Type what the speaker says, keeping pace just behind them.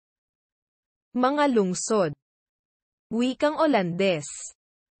Mga lungsod. Wikang Olandes.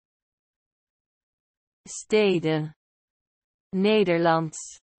 Steden. Nederlands.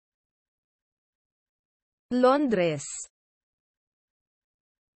 Londres.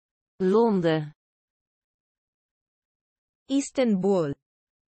 Londen. Istanbul.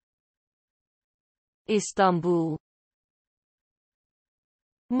 Istanboel.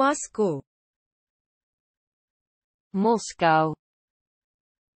 Mosku. Moskou.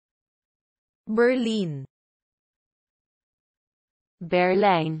 Berlijn.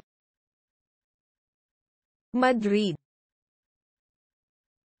 Berlijn. Madrid.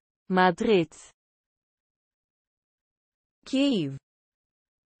 Madrid. Kyiv.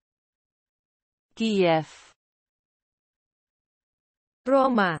 Kiev.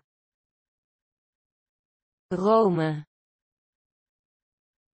 Roma. Rome.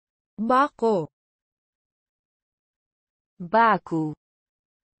 Baku. Baku.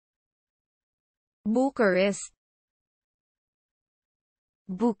 Bucharest.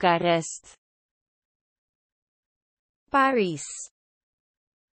 Boekarest. Parijs.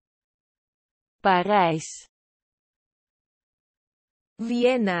 Parijs.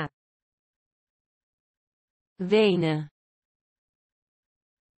 Viena. Wenen.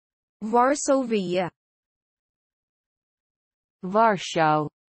 Varsovia. Warschau.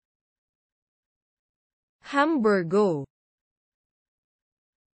 Hamburgo.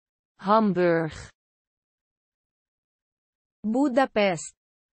 Hamburg. Budapest.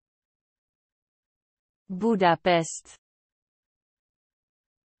 Budapest.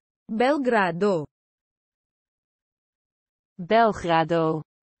 Belgrado. Belgrado.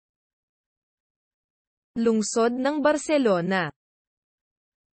 Lungsod ng Barcelona.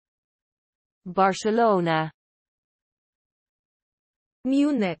 Barcelona.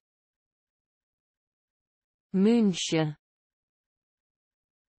 Munich. München.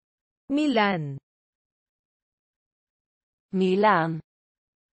 Milan. Milaan.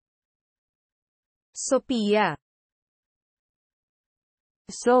 Sofia.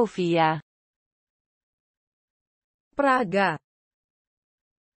 Sofia. Praga.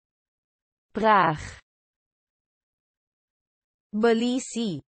 Praag.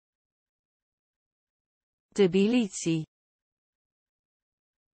 Tbilisi. Tbilisi.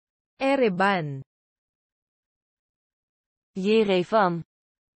 Erevan. Jerevan.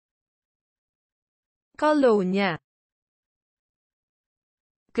 Colonia.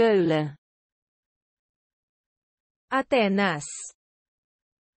 Keulen. Atenas.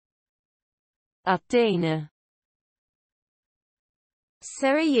 Athene.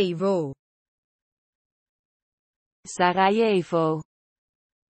 Sarajevo. Sarajevo.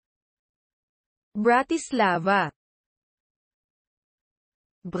 Bratislava.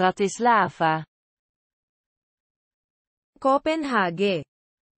 Bratislava. Copenhagen.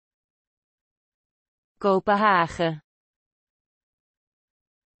 Kopenhagen.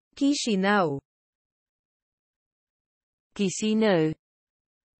 Chisinau. Chisinau.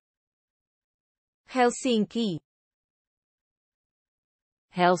 Helsinki.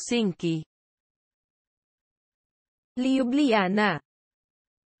 Helsinki. Ljubljana.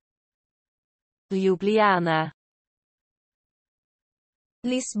 Ljubljana.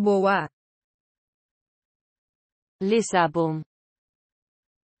 Lisboa. Lissabon.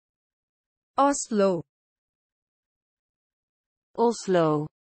 Oslo. Oslo.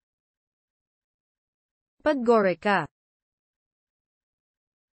 Podgorica.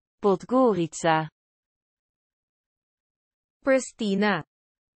 Podgorica. Pristina.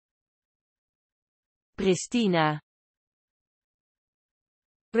 Pristina.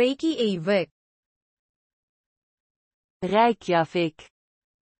 Reykjavik. Reykjavik.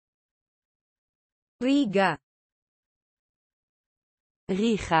 Riga.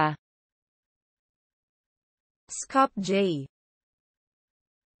 Riga. Skopje.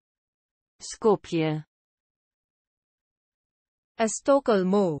 Skopje.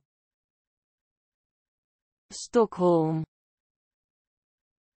 Estocolmo. Stockholm.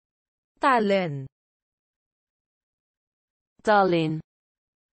 Tallinn. Tallinn.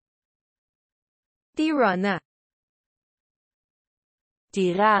 Tirana.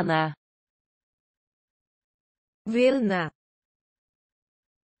 Tirana. Vilna.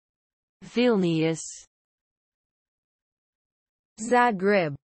 Vilnius.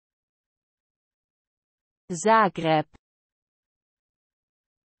 Zagreb. Zagreb.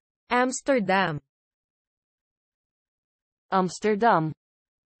 Amsterdam. Amsterdam.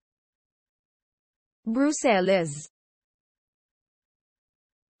 Bruxelles.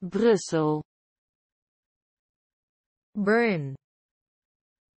 Brussel. Bern.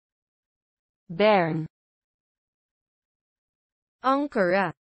 Bern.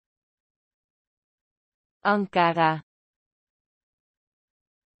 Ankara. Ankara.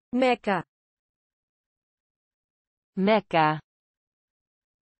 Mecca. Mecca.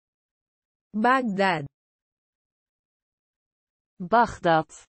 Baghdad. Bagdad.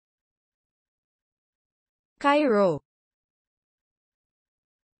 Cairo.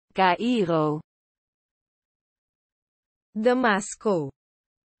 Cairo. Damasco.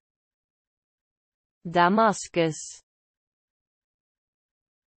 Damascus.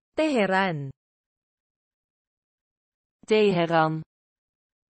 Tehran. Teheran.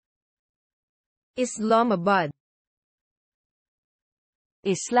 Islamabad.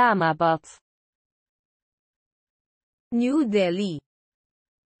 Islamabad. New Delhi.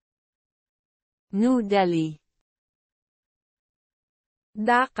 New Delhi.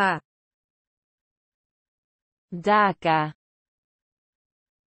 Dhaka. Dhaka.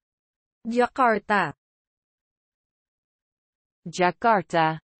 Jakarta.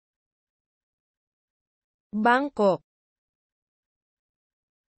 Jakarta. Bangkok.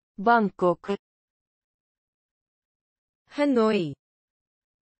 Bangkok. Hanoi.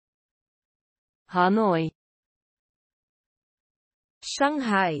 Hanoi.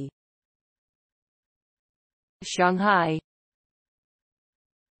 Shanghai. Shanghai.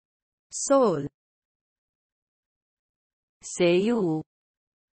 Seoul. Seoul.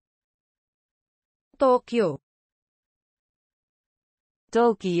 Tokyo.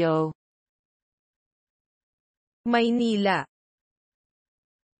 Tokyo. Maynila.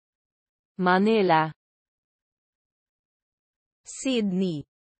 Manila. Sydney.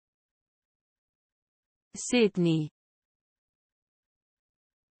 Sydney.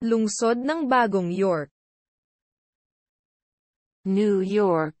 Lungsod ng Bagong York. New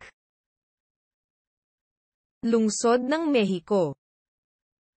York. Lungsod ng Mexico.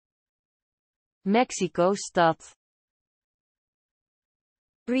 Mexico stad.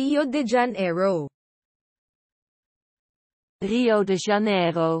 Rio de Janeiro. Rio de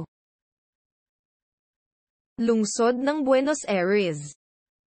Janeiro. Lungsod ng Buenos Aires.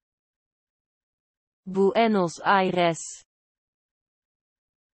 Buenos Aires.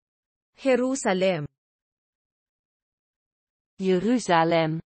 Jerusalem.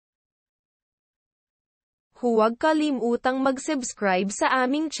 Jeruzalem. Huwag kalimutang mag-subscribe sa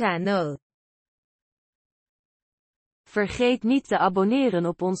aming channel. Vergeet niet te abonneren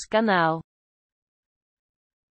op ons kanaal.